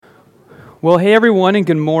Well, hey everyone, and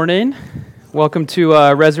good morning. Welcome to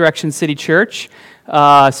Resurrection City Church.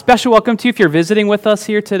 Special welcome to you if you're visiting with us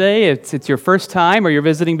here today. It's your first time, or you're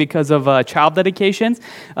visiting because of child dedications,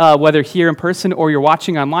 whether here in person or you're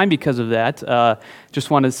watching online because of that. Just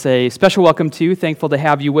want to say special welcome to you. Thankful to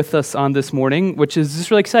have you with us on this morning, which is just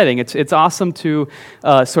really exciting. It's awesome to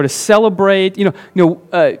sort of celebrate.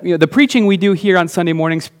 The preaching we do here on Sunday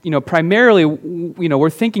mornings. Primarily, we're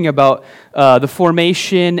thinking about the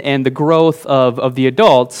formation and the growth of the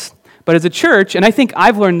adults. But as a church, and I think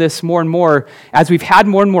I've learned this more and more as we've had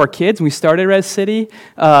more and more kids. When we started Res City,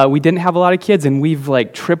 we didn't have a lot of kids, and we've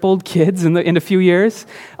tripled kids in a few years.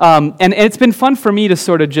 And it's been fun for me to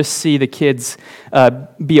sort of just see the kids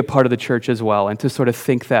be a part of the church as well, and to sort of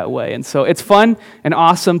think that way. And so it's fun and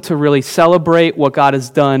awesome to really celebrate what God has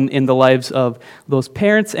done in the lives of those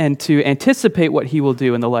parents, and to anticipate what He will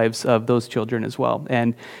do in the lives of those children as well.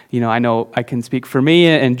 And I know I can speak for me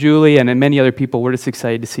and Julie and many other people. We're just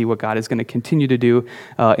excited to see what God is going to continue to do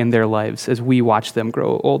in their lives as we watch them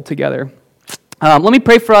grow old together. Let me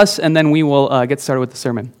pray for us, and then we will get started with the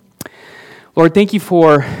sermon. Lord, thank you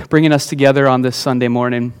for bringing us together on this Sunday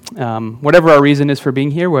morning. Whatever our reason is for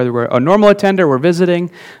being here, whether we're a normal attender, we're visiting,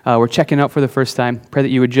 we're checking out for the first time, pray that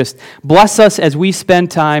you would just bless us as we spend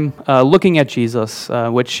time looking at Jesus,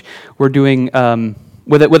 which we're doing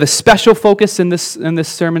with a special focus in this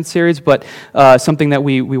sermon series, but something that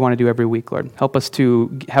we want to do every week, Lord. Help us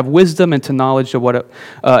to have wisdom and to knowledge of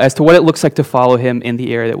as to what it looks like to follow Him in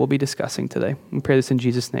the area that we'll be discussing today. We pray this in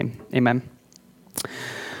Jesus' name. Amen.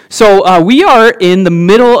 So we are in the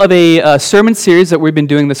middle of a sermon series that we've been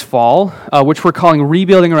doing this fall, which we're calling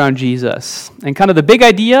Rebuilding Around Jesus. And kind of the big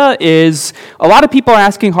idea is a lot of people are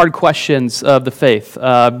asking hard questions of the faith.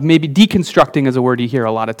 Maybe deconstructing is a word you hear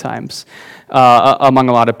a lot of times among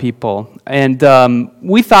a lot of people. And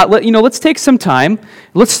we thought, let's take some time.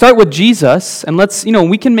 Let's start with Jesus, and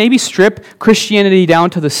we can maybe strip Christianity down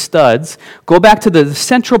to the studs, go back to the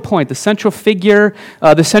central point, the central figure,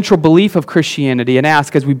 the central belief of Christianity, and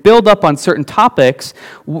ask, as we build up on certain topics,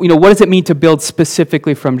 what does it mean to build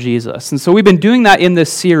specifically from Jesus? And so we've been doing that in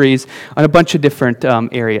this series on a bunch of different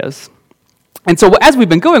areas. And so as we've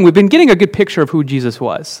been going, we've been getting a good picture of who Jesus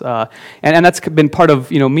was. And that's been part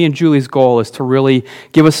of, me and Julie's goal, is to really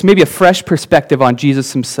give us maybe a fresh perspective on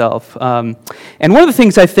Jesus Himself. And one of the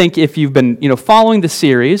things I think, if you've been, following the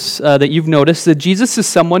series, that you've noticed that Jesus is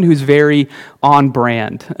someone who's very on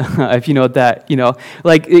brand. If you know that,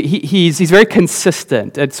 he's very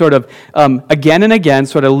consistent at sort of again and again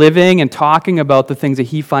sort of living and talking about the things that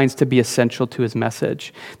He finds to be essential to His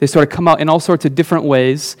message. They sort of come out in all sorts of different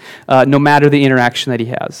ways, no matter the interaction that He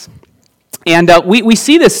has. And we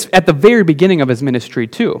see this at the very beginning of His ministry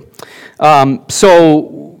too. It's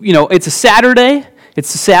a Saturday.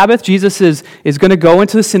 It's the Sabbath. Jesus is going to go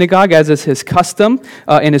into the synagogue, as is His custom,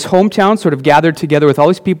 in His hometown, sort of gathered together with all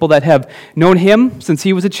these people that have known Him since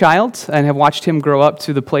He was a child and have watched Him grow up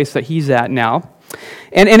to the place that He's at now.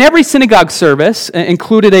 And every synagogue service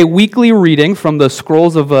included a weekly reading from the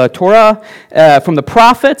scrolls of Torah, from the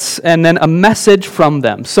prophets, and then a message from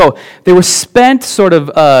them. So they were spent sort of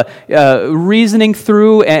reasoning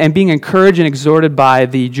through and being encouraged and exhorted by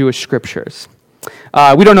the Jewish scriptures.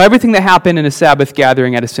 We don't know everything that happened in a Sabbath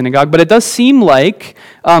gathering at a synagogue, but it does seem like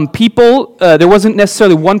there wasn't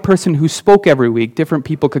necessarily one person who spoke every week. Different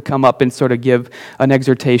people could come up and sort of give an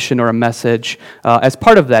exhortation or a message as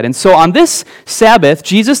part of that. And so on this Sabbath,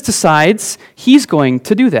 Jesus decides He's going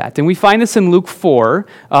to do that. And we find this in Luke 4,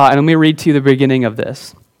 and let me read to you the beginning of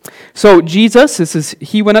this. So Jesus,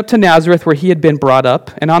 He went up to Nazareth where He had been brought up,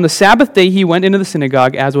 and on the Sabbath day He went into the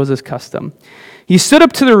synagogue as was His custom. He stood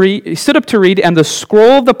up to read, and the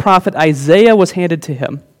scroll of the prophet Isaiah was handed to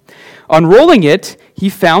Him. Unrolling it, He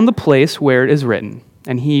found the place where it is written.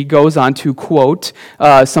 And He goes on to quote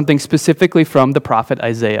something specifically from the prophet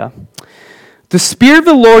Isaiah. "The Spirit of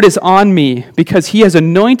the Lord is on me, because He has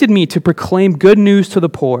anointed me to proclaim good news to the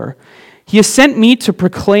poor. He has sent me to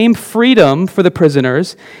proclaim freedom for the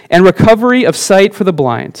prisoners and recovery of sight for the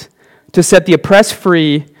blind, to set the oppressed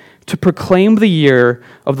free, to proclaim the year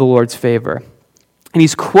of the Lord's favor." And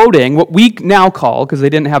He's quoting what we now call, because they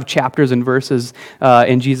didn't have chapters and verses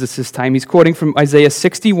in Jesus' time, He's quoting from Isaiah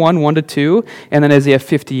 61, 1-2, and then Isaiah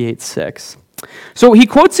 58, 6. So He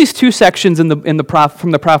quotes these two sections from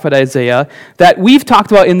the prophet Isaiah that we've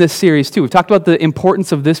talked about in this series too. We've talked about the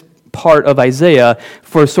importance of this part of Isaiah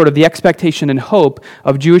for sort of the expectation and hope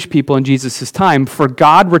of Jewish people in Jesus' time for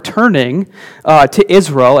God returning to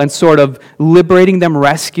Israel and sort of liberating them,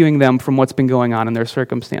 rescuing them from what's been going on in their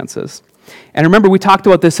circumstances. And remember, we talked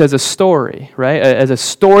about this as a story, right? As a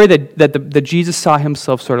story that Jesus saw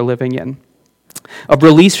Himself sort of living in. of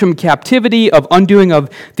release from captivity, of undoing of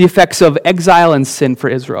the effects of exile and sin for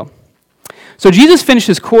Israel. So Jesus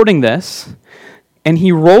finishes quoting this, and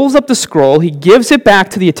he rolls up the scroll, he gives it back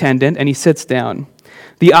to the attendant, and he sits down.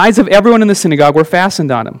 The eyes of everyone in the synagogue were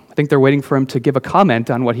fastened on him. I think they're waiting for him to give a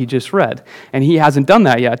comment on what he just read, and he hasn't done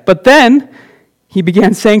that yet. But then he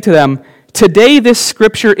began saying to them, "Today this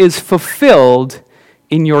scripture is fulfilled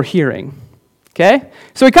in your hearing." Okay?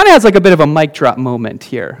 So he kind of has like a bit of a mic drop moment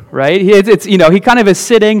here, right? He kind of is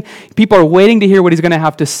sitting, people are waiting to hear what he's going to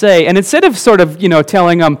have to say, and instead of sort of,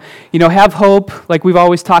 telling them, have hope, like we've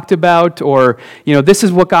always talked about, or, this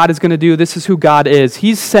is what God is going to do, this is who God is,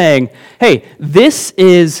 he's saying, hey, this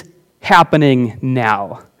is happening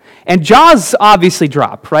now. And jaws obviously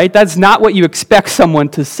drop, right? That's not what you expect someone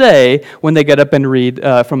to say when they get up and read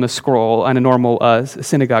from the scroll on a normal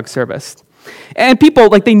synagogue service. And people,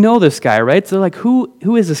 they know this guy, right? So they're like,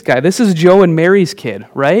 who is this guy? This is Joe and Mary's kid,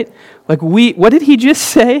 right? What did he just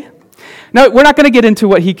say? Now, we're not going to get into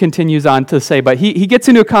what he continues on to say, but he gets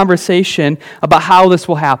into a conversation about how this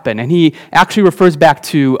will happen. And he actually refers back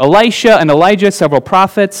to Elisha and Elijah, several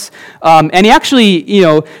prophets. And he actually,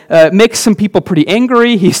 makes some people pretty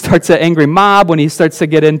angry. He starts an angry mob when he starts to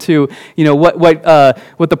get into,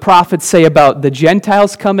 what the prophets say about the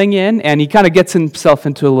Gentiles coming in. And he kind of gets himself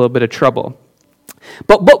into a little bit of trouble.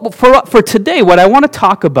 But for today, what I want to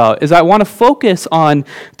talk about is I want to focus on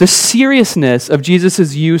the seriousness of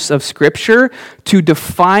Jesus' use of Scripture to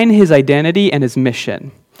define his identity and his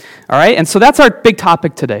mission. All right, and so that's our big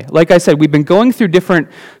topic today. Like I said, we've been going through different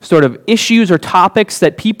sort of issues or topics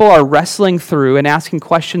that people are wrestling through and asking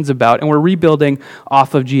questions about, and we're rebuilding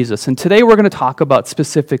off of Jesus. And today we're going to talk about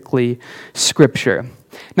specifically Scripture.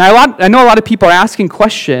 Now, I know a lot of people are asking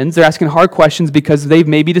questions. They're asking hard questions because they've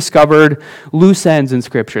maybe discovered loose ends in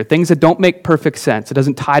Scripture, things that don't make perfect sense. It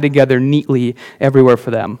doesn't tie together neatly everywhere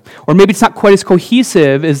for them. Or maybe it's not quite as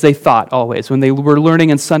cohesive as they thought always when they were learning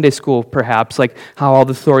in Sunday school, perhaps, like how all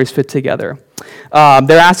the stories fit together.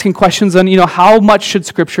 They're asking questions on, how much should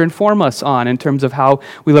Scripture inform us on in terms of how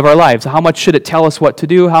we live our lives? How much should it tell us what to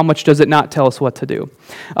do? How much does it not tell us what to do?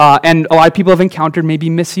 And a lot of people have encountered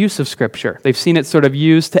maybe misuse of Scripture. They've seen it sort of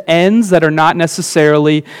used to ends that are not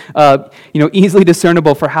necessarily, easily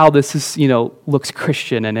discernible for how this is, looks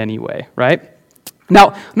Christian in any way, right?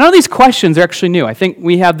 Now, none of these questions are actually new. I think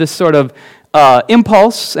we have this sort of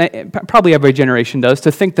impulse, probably every generation does,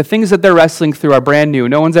 to think the things that they're wrestling through are brand new.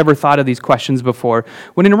 No one's ever thought of these questions before.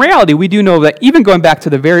 When in reality, we do know that even going back to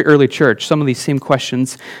the very early church, some of these same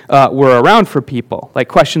questions were around for people. Like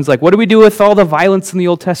questions like, what do we do with all the violence in the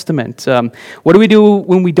Old Testament? What do we do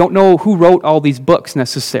when we don't know who wrote all these books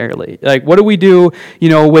necessarily? Like, what do we do,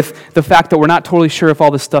 with the fact that we're not totally sure if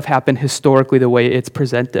all this stuff happened historically the way it's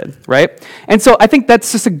presented, right? And so I think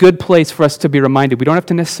that's just a good place for us to be reminded. We don't have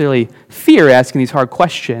to necessarily fear asking these hard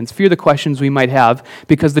questions, fear the questions we might have,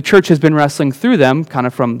 because the church has been wrestling through them kind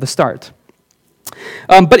of from the start.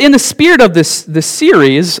 But in the spirit of this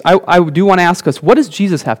series, I do want to ask us, what does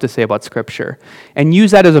Jesus have to say about Scripture? And use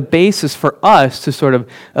that as a basis for us to sort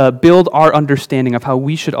of build our understanding of how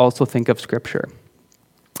we should also think of Scripture.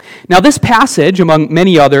 Now, this passage, among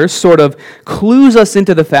many others, sort of clues us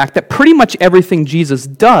into the fact that pretty much everything Jesus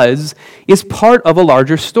does is part of a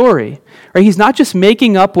larger story. Right? He's not just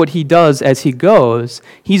making up what he does as he goes.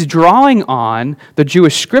 He's drawing on the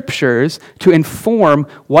Jewish scriptures to inform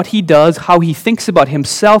what he does, how he thinks about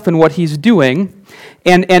himself and what he's doing.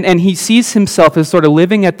 And he sees himself as sort of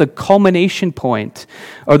living at the culmination point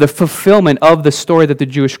or the fulfillment of the story that the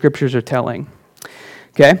Jewish scriptures are telling.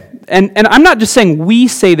 Okay? And I'm not just saying we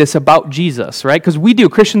say this about Jesus, right? Because we do.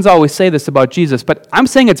 Christians always say this about Jesus. But I'm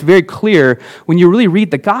saying it's very clear when you really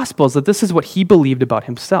read the Gospels that this is what he believed about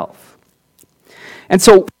himself. And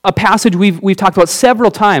so a passage we've talked about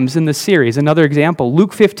several times in this series, another example,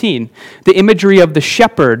 Luke 15, the imagery of the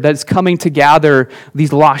shepherd that's coming to gather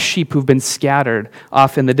these lost sheep who've been scattered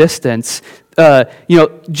off in the distance.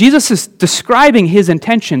 Jesus is describing his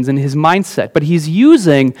intentions and his mindset, but he's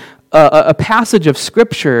using a passage of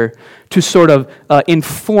Scripture to sort of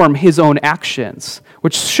inform his own actions,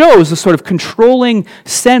 which shows a sort of controlling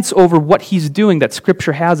sense over what he's doing that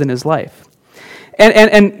Scripture has in his life.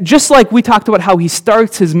 And just like we talked about how he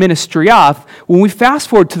starts his ministry off, when we fast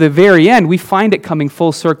forward to the very end, we find it coming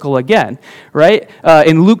full circle again, right?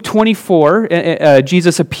 In Luke 24,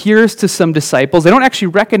 Jesus appears to some disciples. They don't actually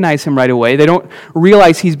recognize him right away. They don't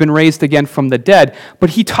realize he's been raised again from the dead.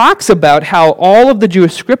 But he talks about how all of the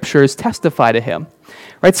Jewish scriptures testify to him.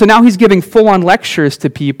 Right, so now he's giving full-on lectures to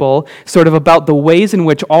people sort of about the ways in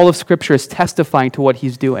which all of Scripture is testifying to what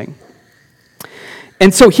he's doing.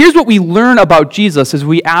 And so here's what we learn about Jesus as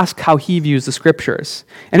we ask how he views the Scriptures.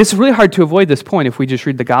 And it's really hard to avoid this point if we just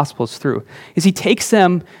read the Gospels through, is he takes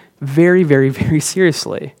them very, very, very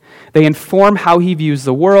seriously. They inform how he views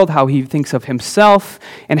the world, how he thinks of himself,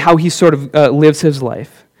 and how he sort of lives his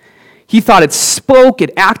life. He thought it spoke,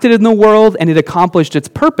 it acted in the world, and it accomplished its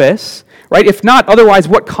purpose, right? If not, otherwise,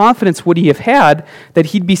 what confidence would he have had that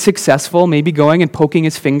he'd be successful, maybe going and poking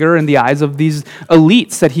his finger in the eyes of these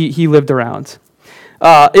elites that he lived around?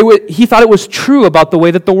 He thought it was true about the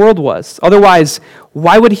way that the world was. Otherwise,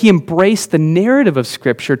 why would he embrace the narrative of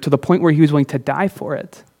Scripture to the point where he was willing to die for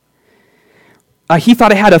it? He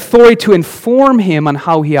thought it had authority to inform him on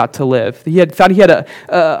how he ought to live. Thought he had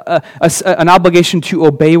an obligation to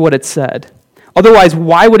obey what it said. Otherwise,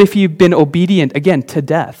 why would if he'd been obedient, again, to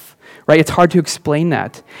death? Right? It's hard to explain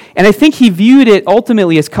that. And I think he viewed it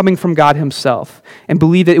ultimately as coming from God himself and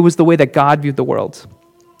believed that it was the way that God viewed the world.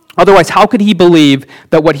 Otherwise, how could he believe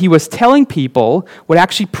that what he was telling people would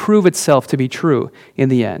actually prove itself to be true in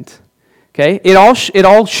the end? Okay? It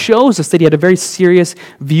all shows us that he had a very serious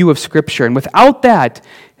view of Scripture. And without that,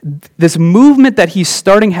 this movement that he's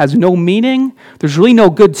starting has no meaning. There's really no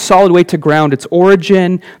good, solid way to ground its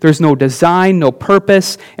origin. There's no design, no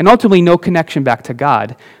purpose, and ultimately no connection back to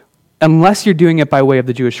God, unless you're doing it by way of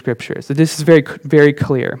the Jewish Scriptures. So this is very, very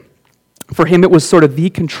clear. For him, it was sort of the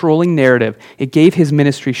controlling narrative. It gave his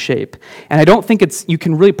ministry shape. And I don't think you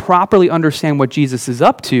can really properly understand what Jesus is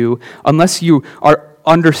up to unless you are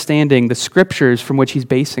understanding the Scriptures from which he's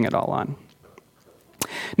basing it all on.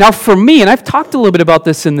 Now, for me, and I've talked a little bit about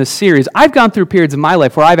this in this series, I've gone through periods of my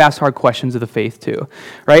life where I've asked hard questions of the faith too,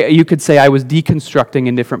 right? You could say I was deconstructing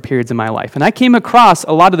in different periods of my life. And I came across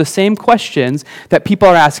a lot of the same questions that people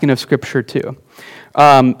are asking of Scripture too.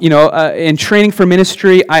 In training for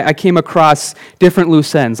ministry, I came across different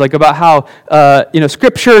loose ends, like about how,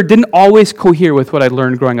 Scripture didn't always cohere with what I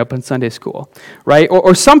learned growing up in Sunday school, right?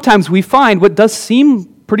 Or sometimes we find what does seem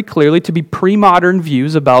pretty clearly to be pre-modern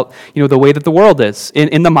views about, the way that the world is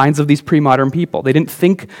in the minds of these pre-modern people. They didn't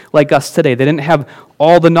think like us today. They didn't have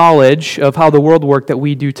all the knowledge of how the world worked that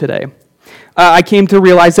we do today. I came to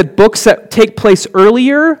realize that books that take place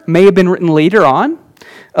earlier may have been written later on,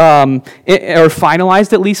 or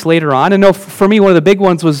finalized at least later on. And for me, one of the big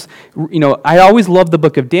ones was, I always loved the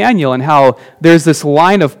book of Daniel and how there's this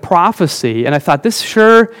line of prophecy. And I thought this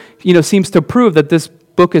sure, seems to prove that this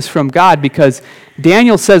book is from God, because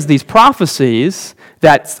Daniel says these prophecies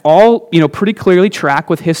that all, pretty clearly track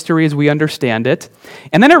with history as we understand it.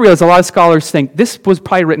 And then I realized a lot of scholars think this was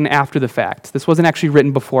probably written after the fact. This wasn't actually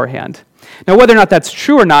written beforehand. Now, whether or not that's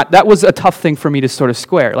true or not, that was a tough thing for me to sort of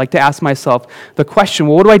square, like to ask myself the question,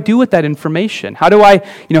 well, what do I do with that information? How do I,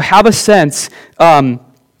 have a sense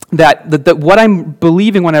that what I'm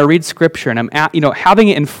believing when I read Scripture and I'm, having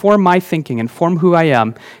it inform my thinking, inform who I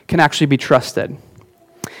am, can actually be trusted?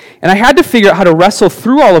 And I had to figure out how to wrestle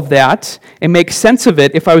through all of that and make sense of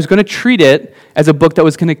it if I was going to treat it as a book that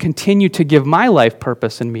was going to continue to give my life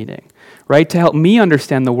purpose and meaning, right? To help me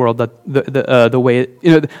understand the world, the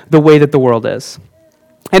way that the world is.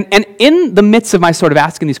 And in the midst of my sort of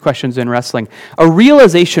asking these questions and wrestling, a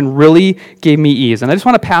realization really gave me ease. And I just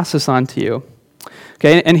want to pass this on to you.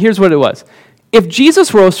 Okay, and here's what it was. If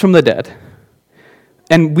Jesus rose from the dead,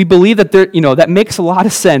 and we believe that that makes a lot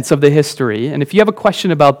of sense of the history. And if you have a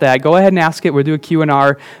question about that, go ahead and ask it. We'll do a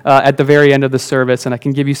Q&R at the very end of the service, and I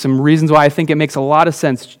can give you some reasons why I think it makes a lot of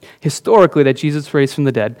sense historically that Jesus raised from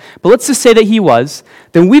the dead. But let's just say that he was.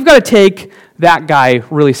 Then we've got to take that guy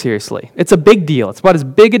really seriously. It's a big deal. It's about as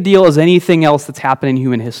big a deal as anything else that's happened in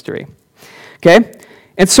human history. Okay?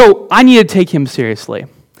 And so I need to take him seriously.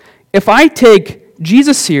 If I take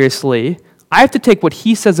Jesus seriously, I have to take what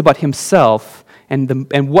he says about himself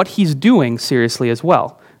and what he's doing seriously as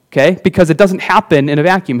well, okay? Because it doesn't happen in a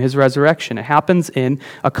vacuum, his resurrection. It happens in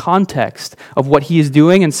a context of what he is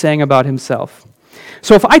doing and saying about himself.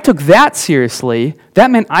 So if I took that seriously,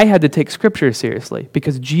 that meant I had to take Scripture seriously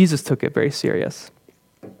because Jesus took it very serious.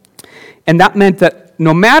 And that meant that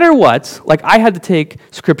no matter what, I had to take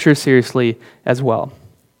Scripture seriously as well.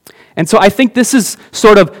 And so I think this is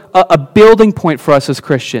sort of a building point for us as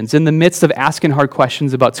Christians in the midst of asking hard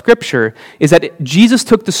questions about Scripture, is that Jesus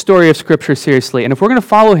took the story of Scripture seriously. And if we're going to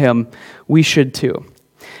follow him, we should too.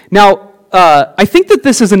 Now, I think that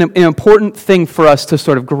this is an important thing for us to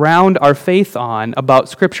sort of ground our faith on about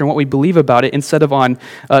Scripture and what we believe about it instead of on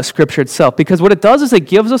Scripture itself. Because what it does is it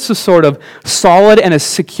gives us a sort of solid and a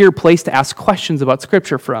secure place to ask questions about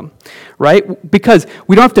Scripture from, right? Because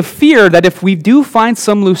we don't have to fear that if we do find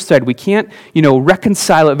some loose thread, we can't,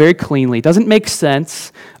 reconcile it very cleanly. It doesn't make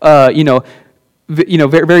sense, very,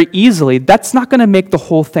 very easily. That's not going to make the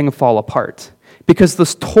whole thing fall apart. Because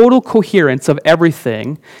this total coherence of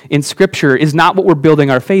everything in Scripture is not what we're building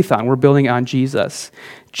our faith on. We're building on Jesus.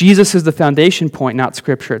 Jesus is the foundation point, not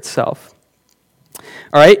Scripture itself.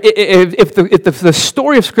 All right? If the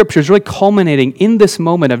story of Scripture is really culminating in this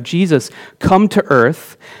moment of Jesus come to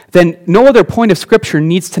earth, then no other point of Scripture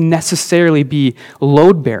needs to necessarily be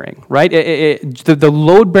load-bearing, right? The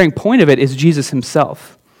load-bearing point of it is Jesus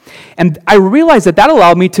himself. And I realized that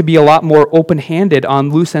allowed me to be a lot more open-handed on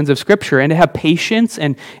loose ends of Scripture and to have patience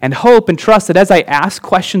and hope and trust that as I ask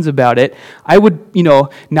questions about it, I would,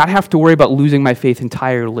 not have to worry about losing my faith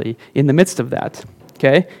entirely in the midst of that,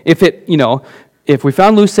 okay? If we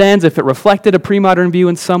found loose ends, if it reflected a pre-modern view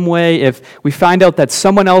in some way, if we find out that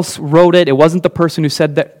someone else wrote it, it wasn't the person who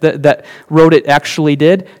said that wrote it actually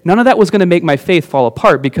did, none of that was going to make my faith fall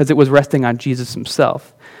apart because it was resting on Jesus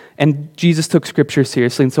himself. And Jesus took Scripture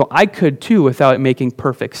seriously, and so I could too without it making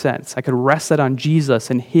perfect sense. I could rest that on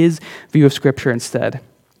Jesus and his view of Scripture instead.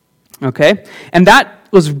 Okay? And that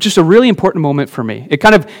was just a really important moment for me. It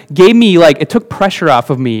kind of gave me, it took pressure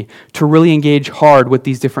off of me to really engage hard with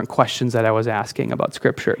these different questions that I was asking about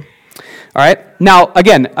Scripture. All right? Now,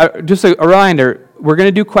 again, just a reminder, we're going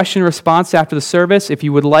to do question and response after the service. If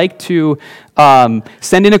you would like to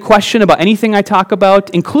send in a question about anything I talk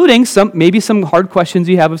about, including maybe some hard questions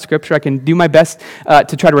you have of Scripture, I can do my best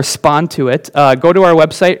to try to respond to it. Go to our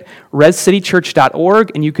website,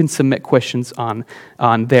 rescitychurch.org, and you can submit questions on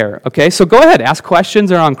there. Okay, so go ahead, ask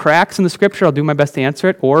questions on cracks in the Scripture. I'll do my best to answer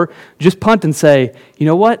it, or just punt and say, you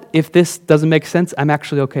know what? If this doesn't make sense, I'm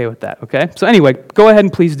actually okay with that. Okay, so anyway, go ahead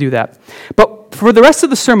and please do that. But for the rest of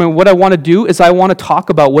the sermon, what I want to do is I want to talk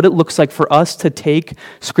about what it looks like for us to take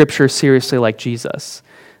Scripture seriously like Jesus,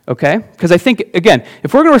 okay? Because I think, again,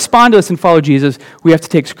 if we're going to respond to this and follow Jesus, we have to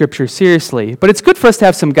take Scripture seriously. But it's good for us to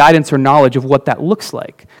have some guidance or knowledge of what that looks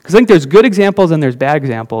like. Because I think there's good examples and there's bad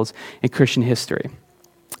examples in Christian history.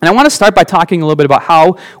 And I want to start by talking a little bit about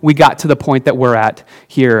how we got to the point that we're at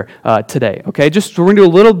here today, okay? We're going to do a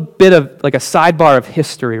little bit of a sidebar of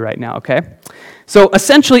history right now, okay? So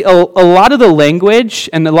essentially, a lot of the language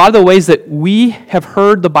and a lot of the ways that we have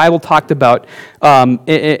heard the Bible talked about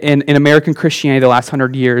in American Christianity the last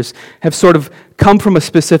 100 years have sort of come from a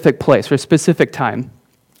specific place or a specific time.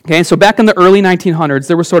 Okay, so back in the early 1900s,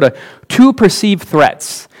 there were sort of two perceived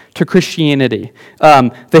threats to Christianity.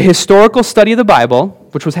 The historical study of the Bible,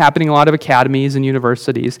 which was happening in a lot of academies and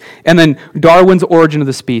universities, and then Darwin's Origin of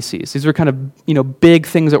the Species. These were kind of big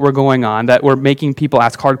things that were going on that were making people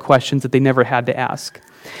ask hard questions that they never had to ask.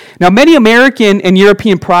 Now, many American and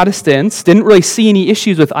European Protestants didn't really see any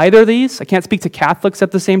issues with either of these. I can't speak to Catholics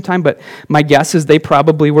at the same time, but my guess is they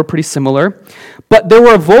probably were pretty similar. But there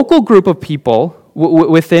were a vocal group of people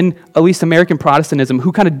within at least American Protestantism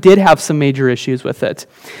who kind of did have some major issues with it.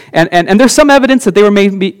 And there's some evidence that they were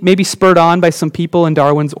maybe spurred on by some people in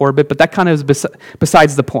Darwin's orbit, but that kind of is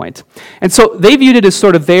besides the point. And so they viewed it as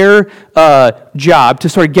sort of their job to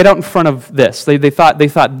sort of get out in front of this. They thought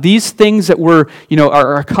these things that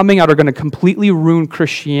are coming out are going to completely ruin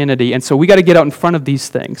Christianity, and so we got to get out in front of these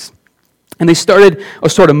things. And they started a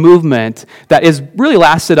sort of movement that is really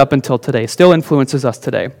lasted up until today, still influences us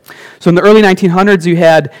today. So in the early 1900s, you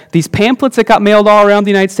had these pamphlets that got mailed all around the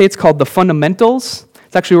United States called the Fundamentals.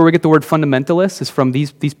 It's actually where we get the word fundamentalist, is from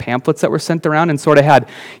these pamphlets that were sent around and sort of had,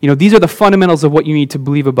 these are the fundamentals of what you need to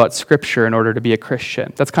believe about Scripture in order to be a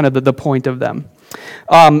Christian. That's kind of the point of them.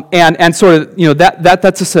 And sort of,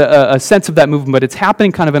 that's just a sense of that movement, but it's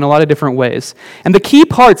happening kind of in a lot of different ways. And the key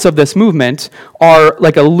parts of this movement are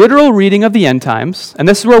like a literal reading of the end times, and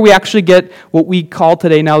this is where we actually get what we call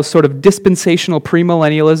today now sort of dispensational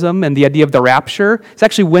premillennialism and the idea of the rapture. It's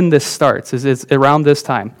actually when this starts, is around this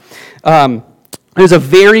time. There's a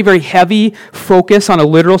very, very heavy focus on a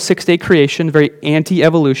literal six-day creation, very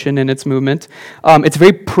anti-evolution in its movement. It's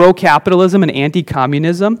very pro-capitalism and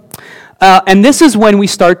anti-communism. And this is when we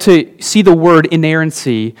start to see the word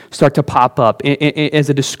inerrancy start to pop up as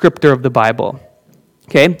a descriptor of the Bible.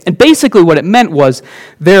 Okay? And basically what it meant was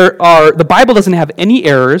the Bible doesn't have any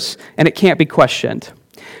errors and it can't be questioned.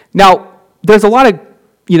 Now, there's a lot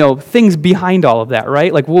of things behind all of that,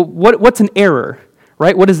 right? Like, well, what's an error?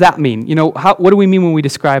 Right? What does that mean? What do we mean when we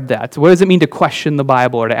describe that? What does it mean to question the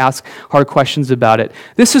Bible or to ask hard questions about it?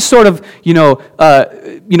 This is sort of,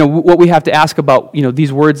 what we have to ask about,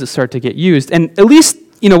 these words that start to get used. And at least,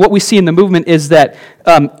 what we see in the movement is that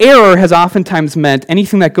error has oftentimes meant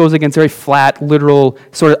anything that goes against very flat, literal,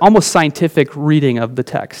 sort of almost scientific reading of the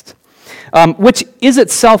text. Which is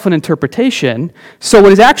itself an interpretation. So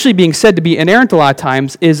what is actually being said to be inerrant a lot of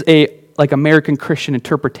times is like American Christian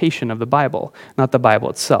interpretation of the Bible, not the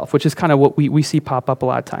Bible itself, which is kind of what we see pop up a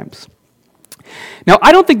lot of times. Now,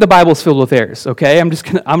 I don't think the Bible is filled with errors, okay? I'm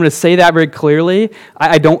going to say that very clearly.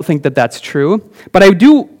 I don't think that that's true. But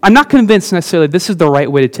I'm not convinced necessarily this is the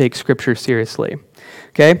right way to take Scripture seriously,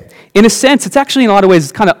 okay? In a sense, it's actually in a lot of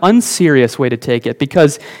ways kind of unserious way to take it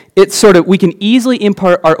because it's we can easily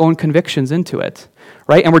impart our own convictions into it,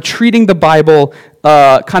 right? And we're treating the Bible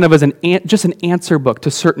kind of as just an answer book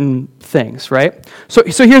to certain things, right? So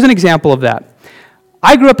here's an example of that.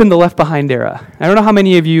 I grew up in the Left Behind era. I don't know how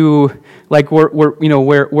many of you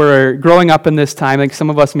were growing up in this time. Like some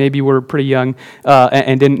of us maybe were pretty young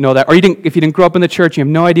and didn't know that, or if you didn't grow up in the church, you have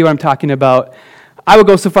no idea what I'm talking about. I would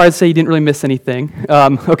go so far as to say you didn't really miss anything,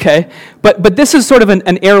 okay? But this is sort of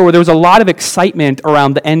an era where there was a lot of excitement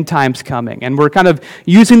around the end times coming, and we're kind of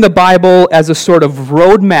using the Bible as a sort of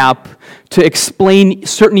roadmap to explain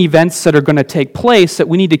certain events that are going to take place that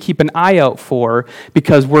we need to keep an eye out for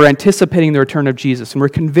because we're anticipating the return of Jesus, and we're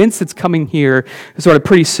convinced it's coming here sort of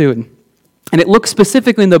pretty soon. And it looks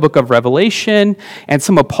specifically in the book of Revelation and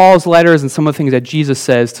some of Paul's letters and some of the things that Jesus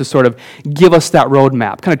says to sort of give us that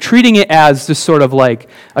roadmap, kind of treating it as just sort of like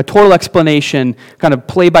a total explanation, kind of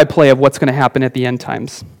play-by-play of what's going to happen at the end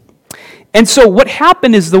times. And so what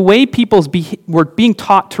happened is the way people were being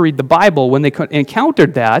taught to read the Bible when they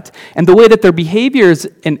encountered that, and the way that their behaviors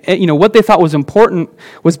and what they thought was important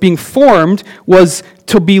was being formed was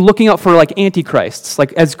to be looking out for like antichrists.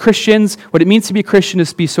 Like as Christians, what it means to be a Christian is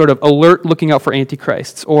to be sort of alert, looking out for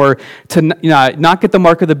antichrists, or to not get the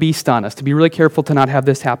mark of the beast on us, to be really careful to not have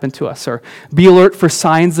this happen to us, or be alert for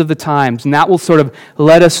signs of the times, and that will sort of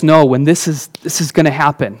let us know when this is going to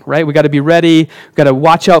happen, right? We got to be ready, we got to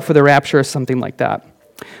watch out for the rapture or something like that.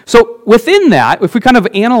 So within that, if we kind of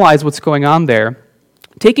analyze what's going on there,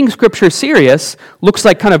 taking Scripture serious looks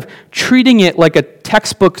like kind of treating it like a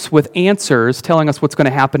textbooks with answers telling us what's going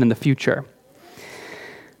to happen in the future.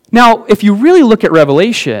 Now, if you really look at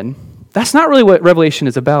Revelation, that's not really what Revelation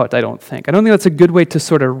is about, I don't think. I don't think that's a good way to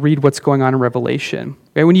sort of read what's going on in Revelation.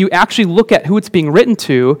 Okay? When you actually look at who it's being written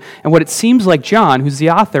to and what it seems like John, who's the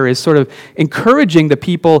author, is sort of encouraging the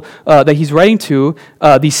people that he's writing to,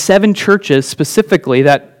 these 7 churches specifically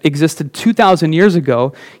that existed 2,000 years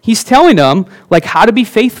ago, he's telling them like how to be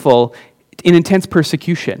faithful in intense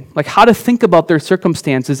persecution, like how to think about their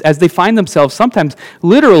circumstances as they find themselves sometimes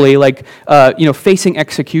literally like facing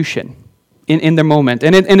execution in their moment.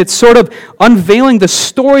 And it's sort of unveiling the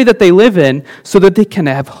story that they live in so that they can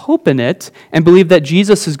have hope in it and believe that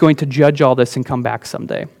Jesus is going to judge all this and come back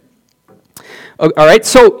someday. All right,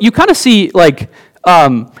 so you kind of see like,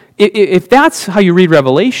 if that's how you read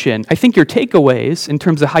Revelation, I think your takeaways in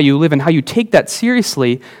terms of how you live and how you take that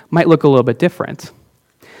seriously might look a little bit different.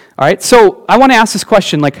 All right, so I want to ask this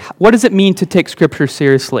question, like, what does it mean to take Scripture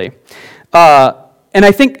seriously? And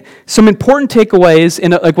I think some important takeaways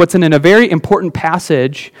in what's in a very important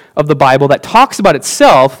passage of the Bible that talks about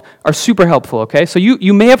itself are super helpful, okay? So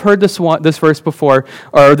you may have heard this verse before,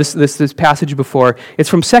 or this passage before. It's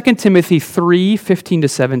from 2 Timothy 3, 15 to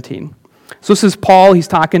 17. So this is Paul, he's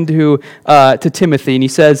talking to Timothy, and he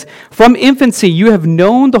says, "From infancy you have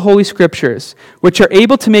known the Holy Scriptures, which are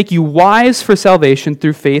able to make you wise for salvation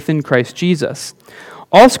through faith in Christ Jesus.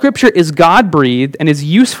 All Scripture is God-breathed and is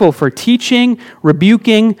useful for teaching,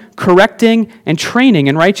 rebuking, correcting, and training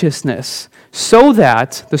in righteousness, so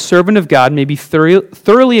that the servant of God may be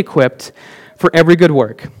thoroughly equipped for every good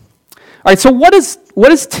work." All right, so what is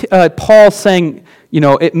Paul saying,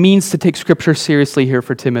 it means to take Scripture seriously here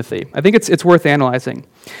for Timothy? I think it's worth analyzing.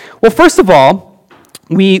 Well, first of all,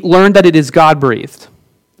 we learned that it is God-breathed.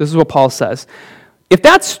 This is what Paul says. If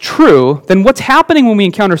that's true, then what's happening when we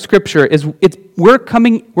encounter Scripture is we're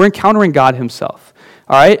encountering God himself,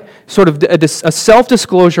 all right? Sort of a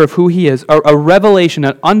self-disclosure of who he is, a revelation,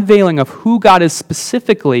 an unveiling of who God is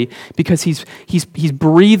specifically because he's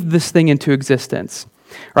breathed this thing into existence,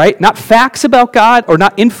 right? Not facts about God or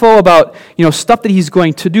not info about, stuff that he's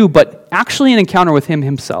going to do, but actually an encounter with him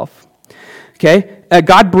himself. Okay?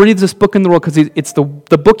 God breathes this book in the world because it's the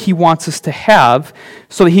book he wants us to have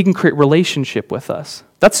so that he can create relationship with us.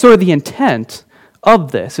 That's sort of the intent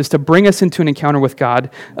of this, is to bring us into an encounter with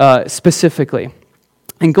God specifically.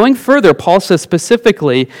 And going further, Paul says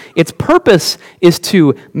specifically, its purpose is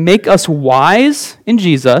to make us wise in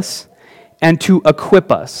Jesus and to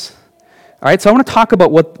equip us. All right, so I want to talk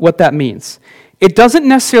about what that means. It doesn't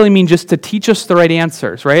necessarily mean just to teach us the right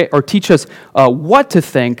answers, right? Or teach us what to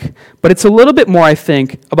think, but it's a little bit more, I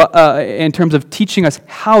think, about in terms of teaching us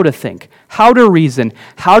how to think, how to reason,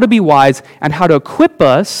 how to be wise, and how to equip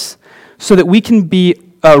us so that we can be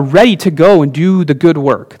ready to go and do the good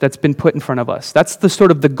work that's been put in front of us. That's the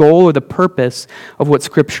sort of the goal or the purpose of what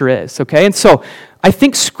Scripture is, okay? And so I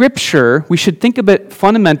think Scripture, we should think of it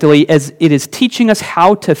fundamentally as it is teaching us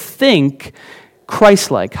how to think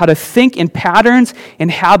Christ-like, how to think in patterns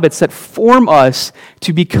and habits that form us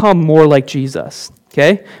to become more like Jesus.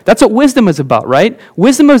 Okay? That's what wisdom is about, right?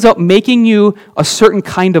 Wisdom is about making you a certain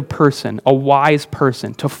kind of person, a wise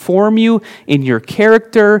person, to form you in your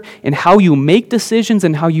character, in how you make decisions,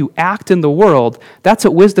 and how you act in the world. That's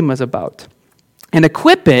what wisdom is about. And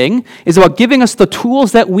equipping is about giving us the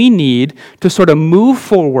tools that we need to sort of move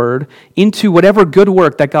forward into whatever good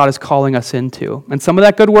work that God is calling us into. And some of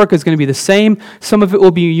that good work is going to be the same. Some of it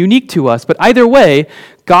will be unique to us. But either way,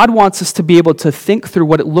 God wants us to be able to think through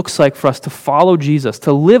what it looks like for us to follow Jesus,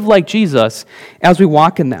 to live like Jesus as we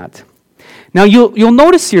walk in that. Now, you'll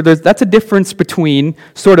notice here that's a difference between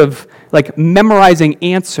sort of like memorizing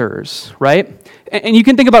answers, right? And you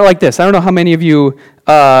can think about it like this. I don't know how many of you,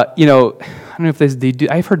 I don't know if they do.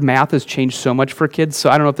 I've heard math has changed so much for kids, so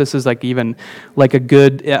I don't know if this is like even like a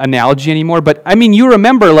good analogy anymore. But I mean, you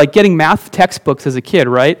remember like getting math textbooks as a kid,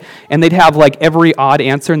 right? And they'd have like every odd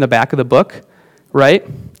answer in the back of the book, right?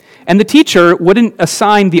 And the teacher wouldn't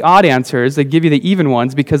assign the odd answers; they'd give you the even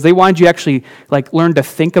ones because they wanted you actually like learn to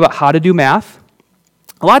think about how to do math.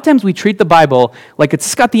 A lot of times we treat the Bible like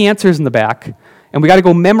it's got the answers in the back, and we got to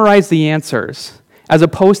go memorize the answers, as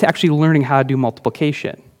opposed to actually learning how to do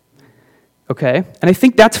multiplication. Okay? And I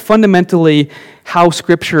think that's fundamentally how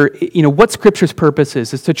Scripture, what Scripture's purpose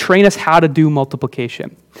is to train us how to do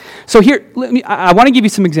multiplication. So here, I want to give you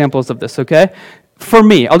some examples of this, okay? For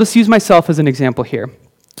me, I'll just use myself as an example here.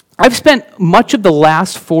 I've spent much of the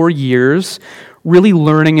last 4 years really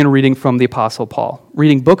learning and reading from the Apostle Paul,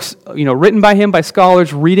 reading books, written by him, by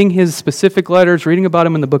scholars, reading his specific letters, reading about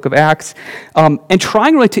him in the book of Acts, and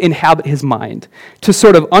trying really to inhabit his mind, to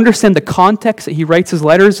sort of understand the context that he writes his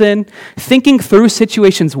letters in, thinking through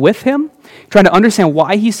situations with him, trying to understand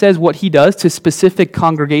why he says what he does to specific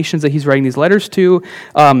congregations that he's writing these letters to,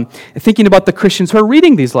 thinking about the Christians who are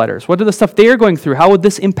reading these letters. What are the stuff they are going through? How would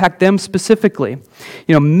this impact them specifically?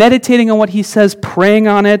 Meditating on what he says, praying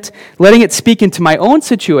on it, letting it speak into my own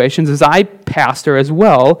situations as I pastor as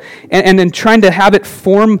well, and then trying to have it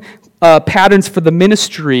form patterns for the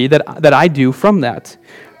ministry that I do from that.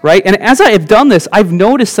 Right? And as I have done this, I've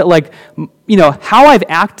noticed that how I've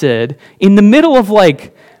acted in the middle of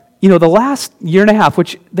the last year and a half,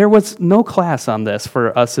 which there was no class on this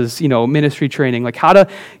for us as, ministry training, like how to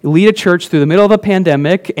lead a church through the middle of a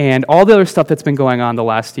pandemic and all the other stuff that's been going on the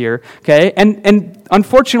last year, okay? And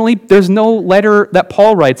unfortunately, there's no letter that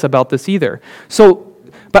Paul writes about this either.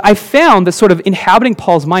 But I found that sort of inhabiting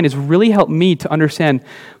Paul's mind has really helped me to understand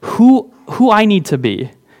who I need to be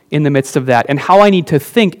in the midst of that and how I need to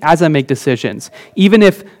think as I make decisions, even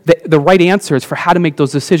if the right answers for how to make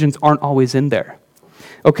those decisions aren't always in there.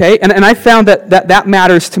 Okay, and I found that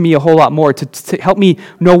matters to me a whole lot more to help me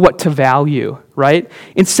know what to value, right?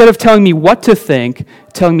 Instead of telling me what to think,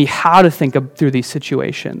 telling me how to think through these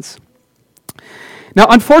situations. Now,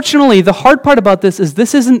 unfortunately, the hard part about this is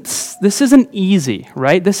this isn't easy,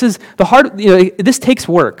 right? This is the hard. This takes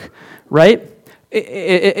work, right?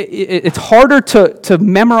 It's harder to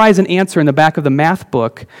memorize an answer in the back of the math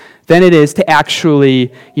book than it is to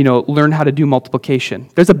actually, learn how to do multiplication.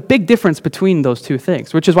 There's a big difference between those two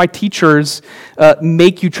things, which is why teachers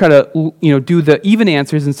make you try to, do the even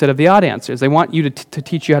answers instead of the odd answers. They want you to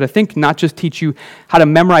teach you how to think, not just teach you how to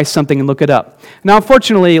memorize something and look it up. Now,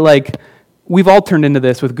 unfortunately, we've all turned into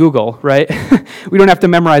this with Google, right? We don't have to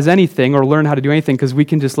memorize anything or learn how to do anything because we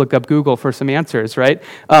can just look up Google for some answers, right?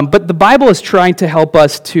 But the Bible is trying to help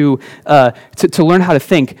us to learn how to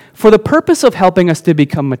think for the purpose of helping us to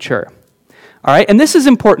become mature. All right, and this is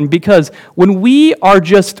important because when we are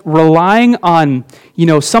just relying on,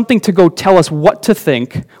 something to go tell us what to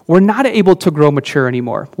think, we're not able to grow mature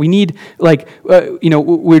anymore. We need,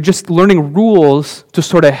 we're just learning rules to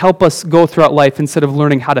sort of help us go throughout life instead of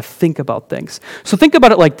learning how to think about things. So think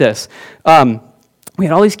about it like this. We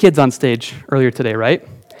had all these kids on stage earlier today, right?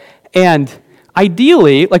 And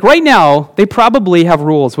ideally, right now, they probably have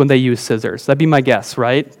rules when they use scissors. That'd be my guess,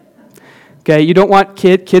 right? Okay, you don't want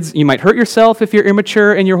kids, you might hurt yourself if you're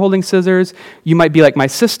immature and you're holding scissors. You might be like my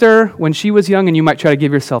sister when she was young and you might try to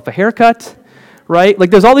give yourself a haircut, right?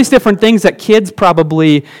 There's all these different things that kids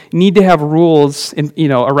probably need to have rules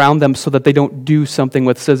around them so that they don't do something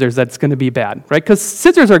with scissors that's going to be bad, right? Because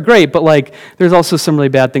scissors are great, but there's also some really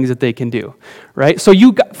bad things that they can do, right? So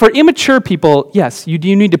for immature people, yes, you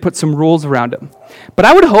do need to put some rules around them. But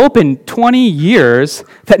I would hope in 20 years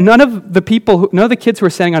that none of the kids who are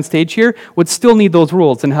standing on stage here would still need those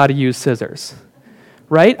rules and how to use scissors,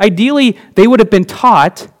 right? Ideally, they would have been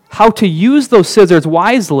taught how to use those scissors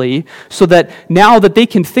wisely so that now that they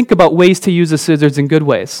can think about ways to use the scissors in good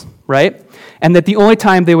ways, right? And that the only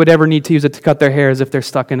time they would ever need to use it to cut their hair is if they're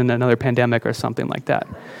stuck in another pandemic or something like that,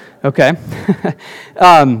 okay?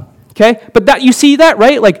 Okay, but that you see that,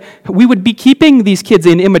 right? Like, we would be keeping these kids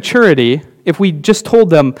in immaturity if we just told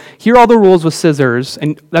them, here are all the rules with scissors,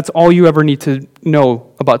 and that's all you ever need to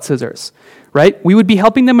know about scissors, right? We would be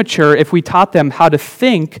helping them mature if we taught them how to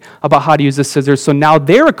think about how to use the scissors, so now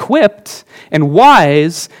they're equipped and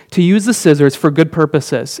wise to use the scissors for good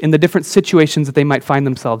purposes in the different situations that they might find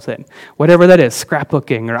themselves in. Whatever that is,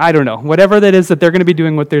 scrapbooking, or I don't know, whatever that is that they're going to be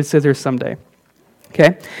doing with their scissors someday,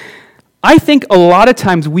 okay? I think a lot of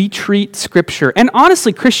times we treat Scripture, and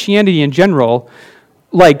honestly Christianity in general,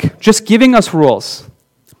 like just giving us rules.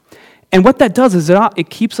 And what that does is it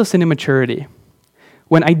keeps us in immaturity,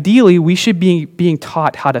 when ideally we should be being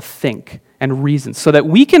taught how to think and reason so that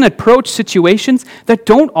we can approach situations that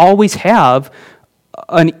don't always have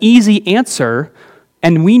an easy answer,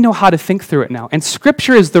 and we know how to think through it now. And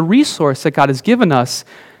Scripture is the resource that God has given us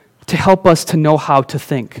to help us to know how to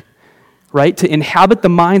think, right? To inhabit the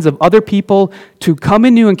minds of other people, to come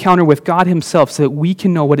into encounter with God himself so that we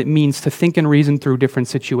can know what it means to think and reason through different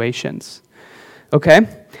situations, okay?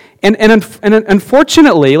 And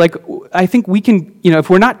unfortunately, like, I think we can,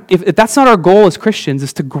 if that's not our goal as Christians,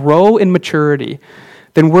 is to grow in maturity,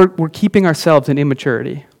 then we're keeping ourselves in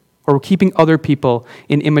immaturity, or we're keeping other people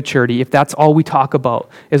in immaturity if that's all we talk about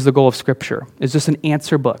is the goal of Scripture, is just an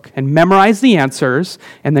answer book, and memorize the answers,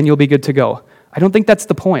 and then you'll be good to go. I don't think that's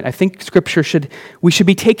the point. I think Scripture we should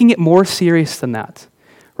be taking it more serious than that,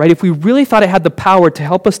 right? If we really thought it had the power to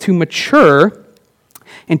help us to mature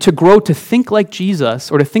and to grow to think like Jesus,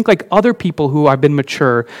 or to think like other people who have been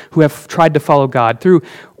mature, who have tried to follow God through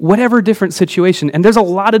whatever different situation, and there's a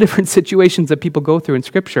lot of different situations that people go through in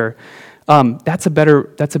Scripture, that's a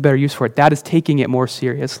better use for it. That is taking it more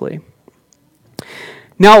seriously.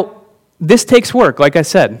 Now, this takes work, like I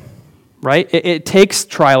said, right? It takes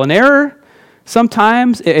trial and error.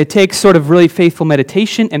 Sometimes it takes sort of really faithful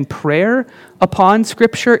meditation and prayer upon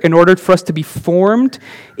Scripture in order for us to be formed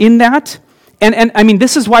in that. And I mean,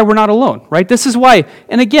 this is why we're not alone, right? This is why,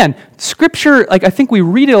 and again, Scripture, like, I think we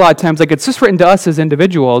read it a lot of times like it's just written to us as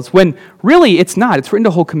individuals, when really it's not. It's written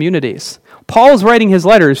to whole communities. Paul is writing his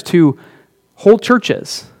letters to whole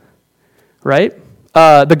churches, right?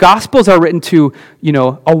 The Gospels are written to,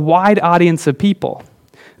 a wide audience of people.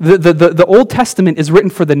 The Old Testament is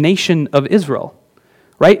written for the nation of Israel,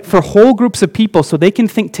 right? For whole groups of people so they can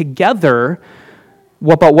think together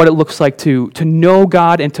about what it looks like to know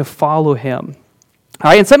God and to follow Him. All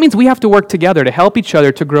right, and so that means we have to work together to help each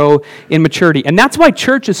other to grow in maturity. And that's why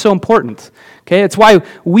church is so important, okay? It's why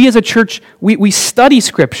we as a church, we study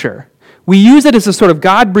Scripture. We use it as a sort of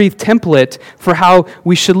God-breathed template for how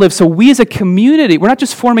we should live. So we as a community, we're not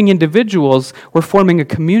just forming individuals, we're forming a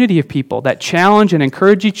community of people that challenge and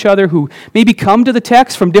encourage each other, who maybe come to the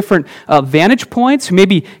text from different vantage points, who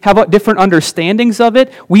maybe have different understandings of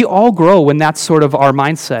it. We all grow when that's sort of our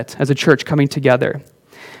mindset as a church coming together.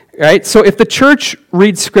 Right? So if the church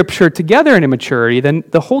reads Scripture together in immaturity, then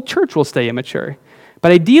the whole church will stay immature.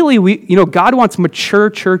 But ideally, God wants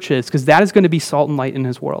mature churches, because that is going to be salt and light in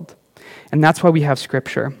His world. And that's why we have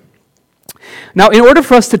Scripture. Now, in order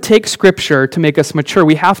for us to take Scripture to make us mature,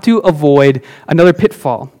 we have to avoid another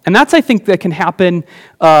pitfall. And that's, I think, that can happen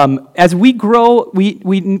as we grow. We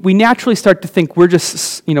naturally start to think we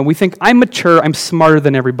think, I'm mature, I'm smarter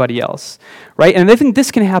than everybody else, right? And I think this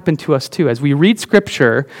can happen to us too. As we read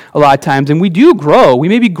Scripture a lot of times, and we do grow, we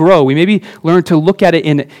maybe learn to look at it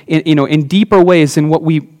in deeper ways than what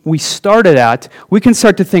we started at. We can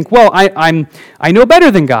start to think, well, I know better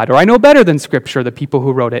than God, or I know better than Scripture, the people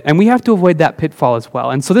who wrote it. And we have to avoid that pitfall as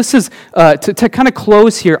well. And so this is, to kind of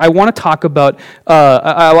close here, I want to talk about,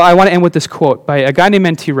 I want to end with this quote by a guy named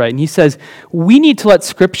N.T. Wright. And he says, we need to let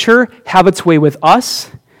Scripture have its way with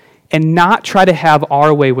us and not try to have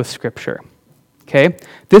our way with Scripture. Okay?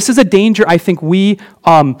 This is a danger I think we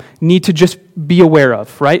need to just be aware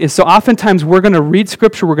of, right? Is so oftentimes we're going to read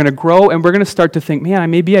Scripture, we're going to grow, and we're going to start to think,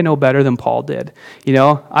 man, maybe I know better than Paul did.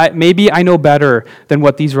 Maybe I know better than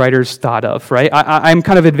what these writers thought of, right? I'm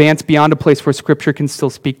kind of advanced beyond a place where Scripture can still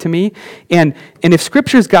speak to me. And if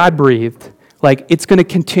Scripture is God-breathed, it's going to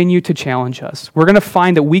continue to challenge us. We're going to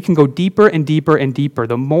find that we can go deeper and deeper and deeper.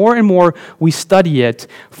 The more and more we study it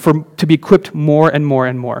to be equipped more and more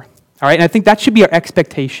and more. All right, and I think that should be our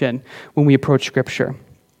expectation when we approach Scripture.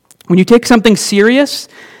 When you take something serious,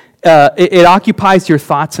 it occupies your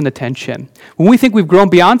thoughts and attention. When we think we've grown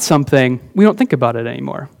beyond something, we don't think about it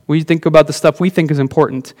anymore. We think about the stuff we think is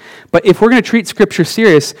important. But if we're going to treat Scripture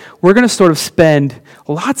serious, we're going to sort of spend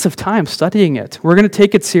lots of time studying it. We're going to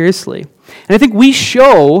take it seriously. And I think we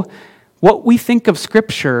show what we think of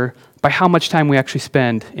Scripture by how much time we actually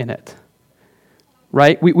spend in it.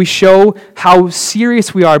 Right? We show how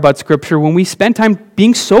serious we are about Scripture when we spend time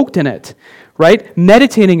being soaked in it, right?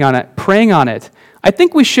 Meditating on it, praying on it. I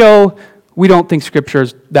think we show we don't think Scripture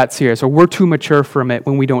is that serious, or we're too mature from it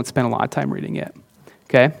when we don't spend a lot of time reading it.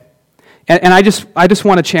 Okay? And I just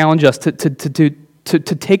want to challenge us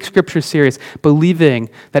to take Scripture serious, believing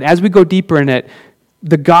that as we go deeper in it,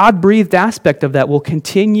 the God-breathed aspect of that will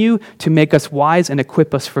continue to make us wise and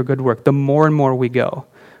equip us for good work the more and more we go,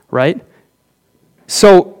 right?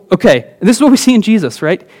 So, okay, this is what we see in Jesus,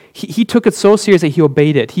 right? He took it so serious that he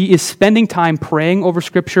obeyed it. He is spending time praying over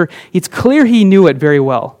Scripture. It's clear he knew it very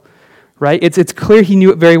well, right? It's clear he knew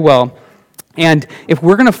it very well. And if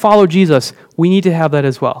we're going to follow Jesus, we need to have that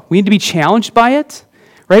as well. We need to be challenged by it,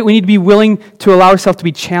 right? We need to be willing to allow ourselves to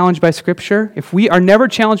be challenged by Scripture. If we are never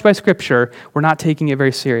challenged by Scripture, we're not taking it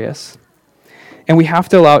very serious. And we have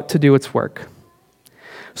to allow it to do its work.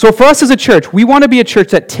 So for us as a church, we want to be a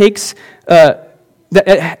church that takes...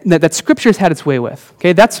 that Scripture's had its way with.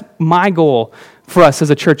 Okay, that's my goal for us as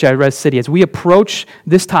a church at Res City. As we approach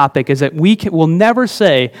this topic, is that will never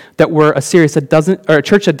say that we're a church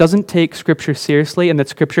that doesn't take Scripture seriously and that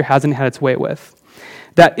Scripture hasn't had its way with.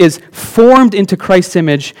 That is formed into Christ's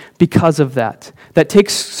image because of that. That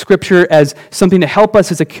takes Scripture as something to help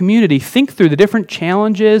us as a community think through the different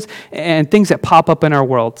challenges and things that pop up in our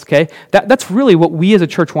world, okay? That's really what we as a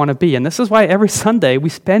church want to be. And this is why every Sunday we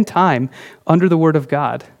spend time under the Word of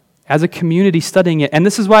God as a community studying it. And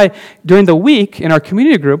this is why during the week in our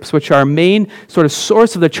community groups, which are our main sort of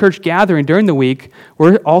source of the church gathering during the week,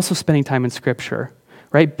 we're also spending time in Scripture.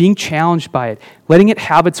 Right? Being challenged by it, letting it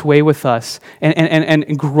have its way with us,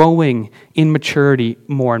 and growing in maturity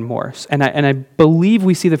more and more. And I believe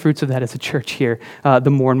we see the fruits of that as a church here,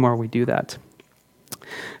 the more and more we do that.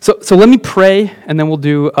 So let me pray, and then we'll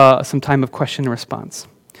do some time of question and response.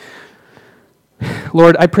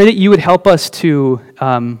 Lord, I pray that you would help us to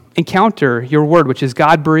encounter your word, which is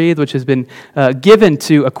God-breathed, which has been given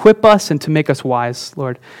to equip us and to make us wise,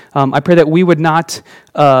 Lord. I pray that we would not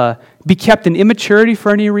be kept in immaturity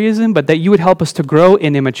for any reason, but that you would help us to grow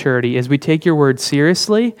in immaturity as we take your word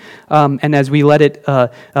seriously and as we let it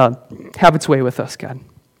have its way with us, God.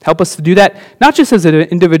 Help us to do that, not just as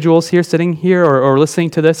individuals here, sitting here, or listening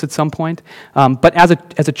to this at some point, but as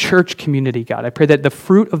a church community, God. I pray that the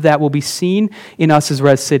fruit of that will be seen in us as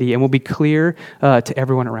Res City and will be clear to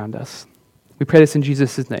everyone around us. We pray this in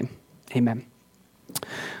Jesus' name. Amen.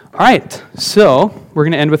 All right, so we're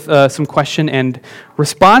going to end with some question and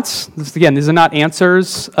response. These are not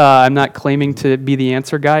answers. I'm not claiming to be the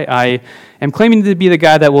answer guy. I am claiming to be the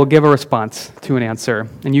guy that will give a response to an answer,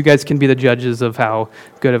 and you guys can be the judges of how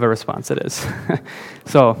good of a response it is.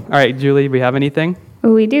 So, all right, Julie, we have anything?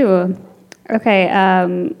 We do. Okay,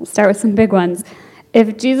 start with some big ones.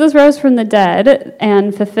 If Jesus rose from the dead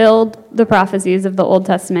and fulfilled the prophecies of the Old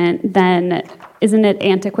Testament, then isn't it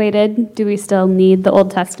antiquated? Do we still need the Old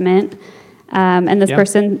Testament? And this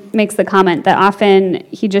person makes the comment that often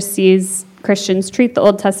he just sees Christians treat the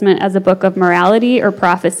Old Testament as a book of morality or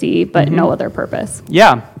prophecy, but no other purpose.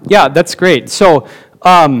 Yeah, that's great. So,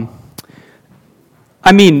 I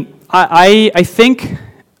think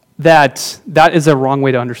that is a wrong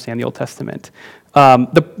way to understand the Old Testament.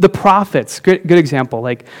 The prophets, good example.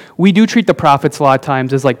 Like, we do treat the prophets a lot of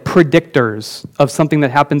times as like predictors of something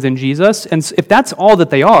that happens in Jesus. And if that's all that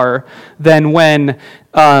they are, then when,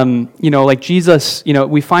 like Jesus,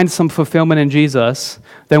 we find some fulfillment in Jesus,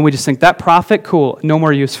 then we just think, that prophet, cool, no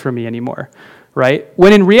more use for me anymore, right?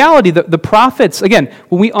 When in reality, the prophets, again,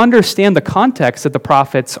 when we understand the context that the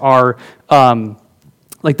prophets are,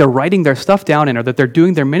 like they're writing their stuff down in, or that they're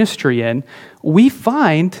doing their ministry in, we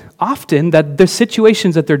find often that the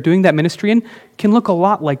situations that they're doing that ministry in can look a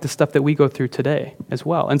lot like the stuff that we go through today as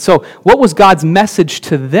well. And so what was God's message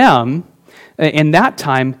to them in that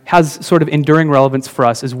time has sort of enduring relevance for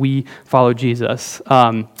us as we follow Jesus.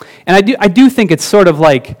 And I do think it's sort of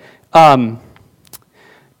like,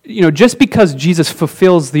 just because Jesus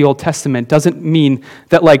fulfills the Old Testament doesn't mean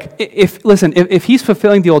that, like, if he's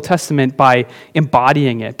fulfilling the Old Testament by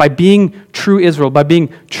embodying it, by being true Israel, by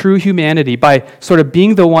being true humanity, by sort of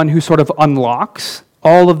being the one who sort of unlocks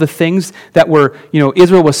all of the things that were,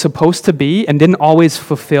 Israel was supposed to be and didn't always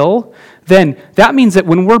fulfill, then that means that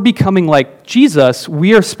when we're becoming like Jesus,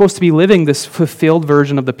 we are supposed to be living this fulfilled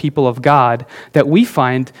version of the people of God that we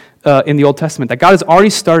find in the Old Testament, that God has already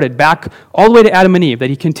started back all the way to Adam and Eve, that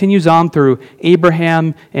he continues on through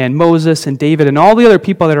Abraham and Moses and David and all the other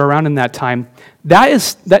people that are around in that time. That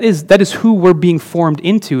is who we're being formed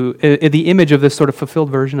into, the image of this sort of fulfilled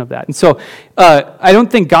version of that. And so I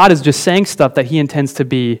don't think God is just saying stuff that he intends to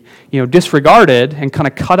be disregarded and kind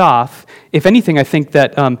of cut off. If anything, I think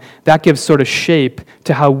that that gives sort of shape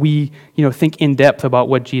to how we think in depth about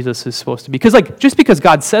what Jesus is supposed to be. Because just because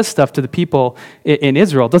God says stuff to the people in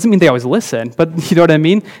Israel doesn't mean they always listen. But you know what I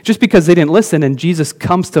mean? Just because they didn't listen and Jesus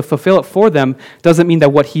comes to fulfill it for them doesn't mean that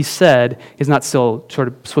what he said is not still sort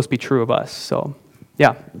of supposed to be true of us. So,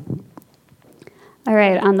 yeah. All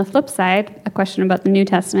right, on the flip side, a question about the New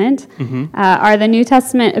Testament. Are the New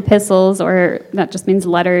Testament epistles, or that just means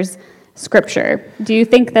letters, Scripture? Do you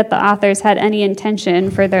think that the authors had any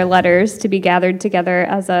intention for their letters to be gathered together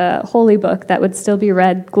as a holy book that would still be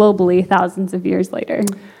read globally thousands of years later?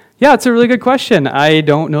 Yeah, it's a really good question. I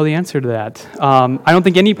don't know the answer to that. I don't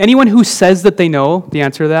think anyone who says that they know the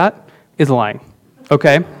answer to that is lying,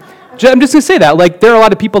 okay? I'm just going to say that. There are a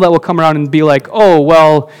lot of people that will come around and be like, oh,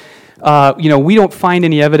 well, we don't find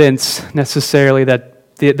any evidence necessarily that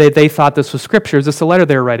they thought this was Scripture. Is this a letter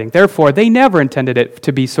they were writing? Therefore, they never intended it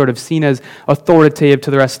to be sort of seen as authoritative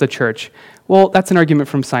to the rest of the church. Well, that's an argument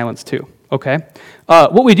from silence too, okay?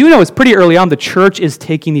 What we do know is pretty early on, the church is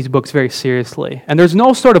taking these books very seriously. And there's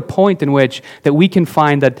no sort of point in which that we can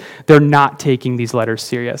find that they're not taking these letters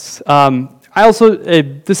serious. I also,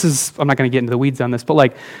 I'm not going to get into the weeds on this,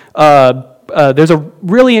 but there's some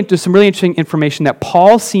really interesting information that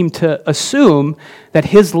Paul seemed to assume that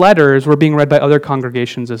his letters were being read by other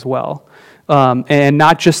congregations as well, and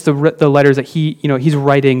not just the letters that he's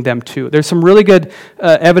writing them to. There's some really good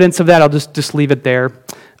evidence of that. I'll just leave it there.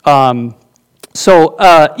 And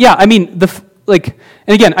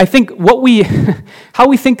again, I think how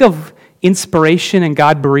we think of inspiration and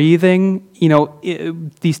God breathing,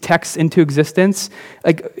 these texts into existence,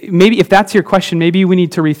 maybe if that's your question, maybe we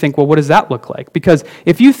need to rethink, well, what does that look like? Because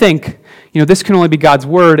if you think, this can only be God's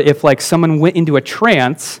word if someone went into a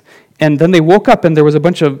trance and then they woke up and there was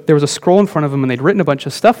a scroll in front of them and they'd written a bunch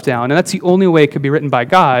of stuff down, and that's the only way it could be written by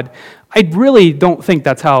God, I really don't think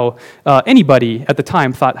that's how anybody at the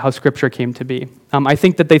time thought how Scripture came to be. I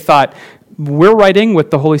think that they thought, we're writing with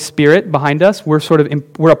the Holy Spirit behind us. We're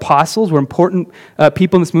apostles. We're important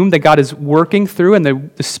people in this movement that God is working through, and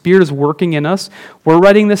the Spirit is working in us. We're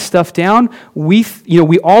writing this stuff down. We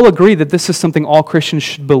all agree that this is something all Christians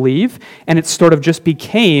should believe, and it sort of just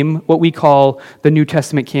became what we call the New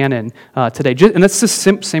Testament canon today. And that's the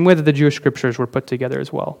same way that the Jewish Scriptures were put together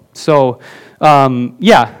as well. So, good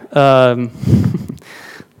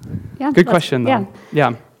question, though.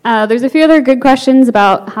 Yeah. There's a few other good questions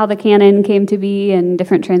about how the canon came to be and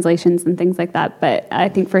different translations and things like that, but I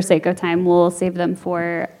think for sake of time, we'll save them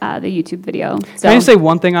for the YouTube video. So, can I just say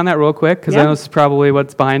one thing on that real quick? Because I know this is probably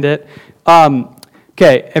what's behind it.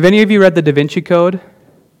 Okay, have any of you read the Da Vinci Code?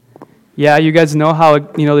 Yeah, you guys know how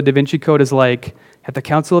the Da Vinci Code is like, at the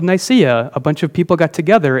Council of Nicaea, a bunch of people got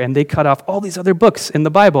together and they cut off all these other books in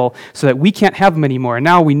the Bible so that we can't have them anymore. And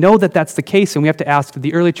now we know that that's the case, and we have to ask, did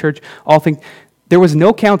the early church all think? There was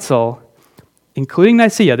no council, including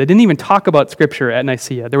Nicaea, they didn't even talk about Scripture at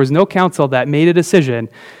Nicaea. There was no council that made a decision,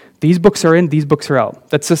 these books are in, these books are out.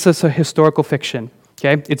 That's just a historical fiction,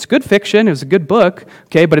 okay? It's good fiction, it was a good book,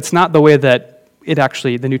 okay, but it's not the way that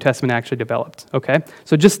the New Testament actually developed, okay?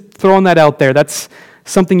 So just throwing that out there, that's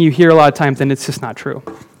something you hear a lot of times, and it's just not true.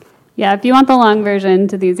 Yeah, if you want the long version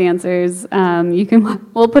to these answers,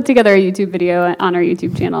 we'll put together a YouTube video on our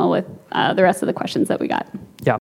YouTube channel with the rest of the questions that we got.